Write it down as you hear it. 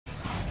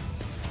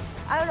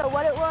I don't know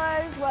what it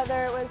was,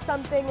 whether it was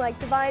something like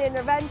divine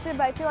intervention,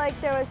 but I feel like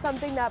there was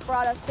something that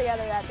brought us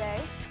together that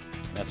day.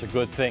 That's a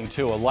good thing,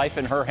 too. A life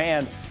in her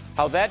hand.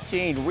 How that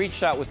teen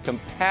reached out with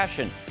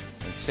compassion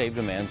and saved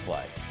a man's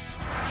life.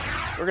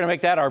 We're going to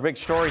make that our big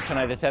story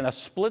tonight at 10. A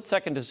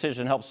split-second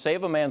decision helped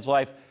save a man's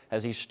life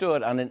as he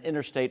stood on an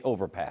interstate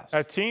overpass.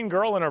 A teen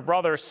girl and her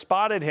brother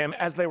spotted him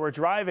as they were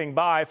driving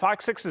by.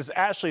 Fox 6's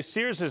Ashley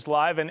Sears is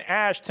live, and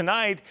Ash,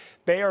 tonight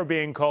they are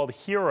being called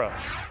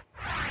heroes.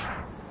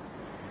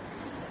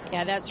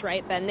 Yeah, that's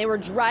right, Ben. They were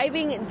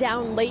driving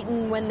down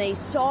Layton when they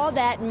saw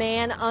that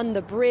man on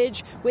the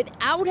bridge.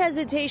 Without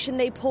hesitation,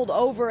 they pulled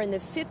over, and the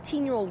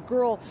 15-year-old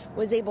girl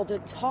was able to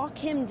talk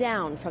him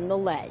down from the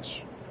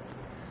ledge.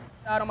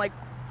 I'm like,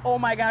 oh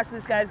my gosh,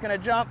 this guy's gonna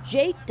jump.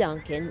 Jake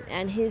Duncan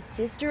and his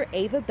sister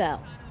Ava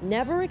Bell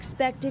never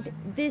expected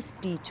this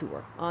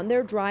detour on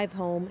their drive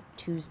home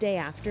Tuesday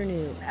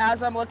afternoon.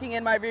 As I'm looking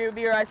in my rear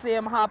view, I see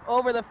him hop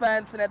over the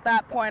fence, and at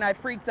that point I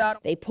freaked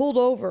out. They pulled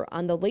over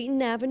on the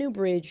Layton Avenue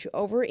Bridge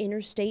over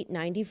Interstate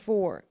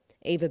 94.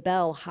 Ava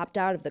Bell hopped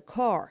out of the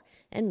car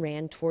and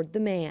ran toward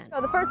the man.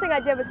 So the first thing I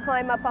did was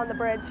climb up on the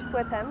bridge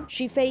with him.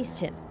 She faced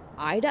him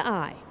eye to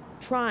eye,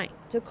 trying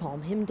to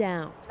calm him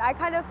down. I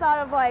kind of thought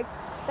of like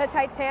the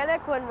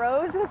Titanic when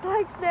Rose was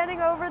like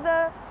standing over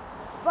the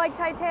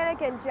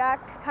Titanic and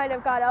Jack kind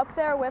of got up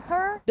there with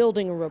her.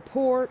 Building a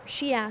rapport,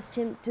 she asked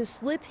him to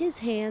slip his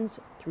hands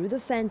through the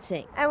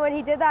fencing. And when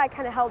he did that, I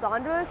kind of held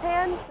onto his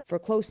hands. For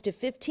close to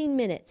 15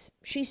 minutes,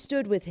 she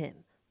stood with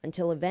him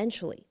until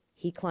eventually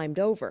he climbed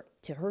over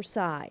to her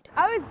side.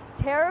 I was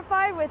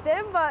terrified with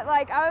him, but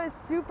I was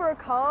super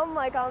calm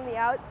on the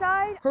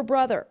outside. Her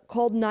brother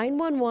called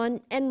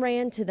 911 and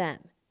ran to them.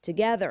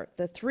 Together,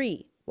 the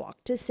three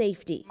walked to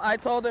safety. I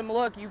told him,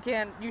 look,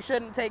 you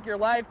shouldn't take your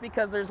life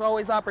because there's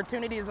always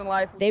opportunities in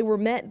life. They were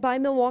met by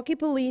Milwaukee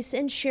police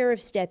and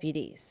sheriff's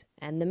deputies,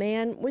 and the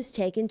man was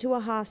taken to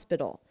a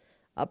hospital.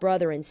 A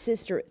brother and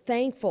sister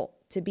thankful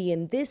to be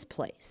in this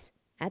place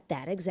at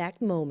that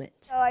exact moment.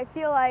 So I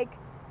feel like,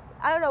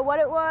 I don't know what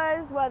it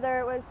was, whether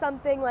it was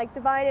something like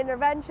divine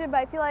intervention, but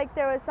I feel like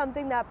there was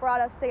something that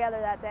brought us together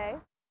that day.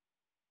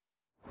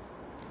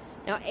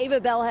 Now, Ava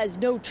Bell has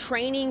no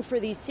training for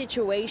these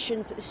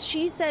situations.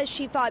 She says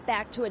she thought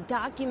back to a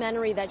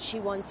documentary that she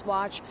once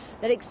watched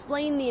that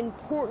explained the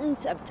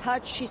importance of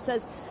touch. She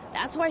says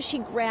that's why she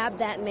grabbed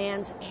that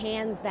man's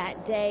hands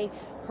that day.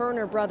 Her and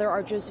her brother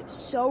are just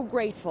so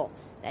grateful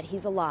that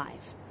he's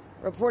alive.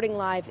 Reporting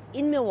live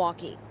in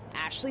Milwaukee,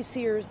 Ashley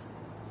Sears,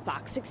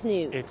 Fox 6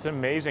 News. It's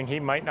amazing. He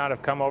might not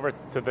have come over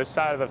to this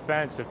side of the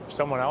fence if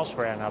someone else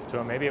ran up to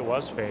him. Maybe it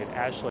was fate.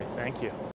 Ashley, thank you.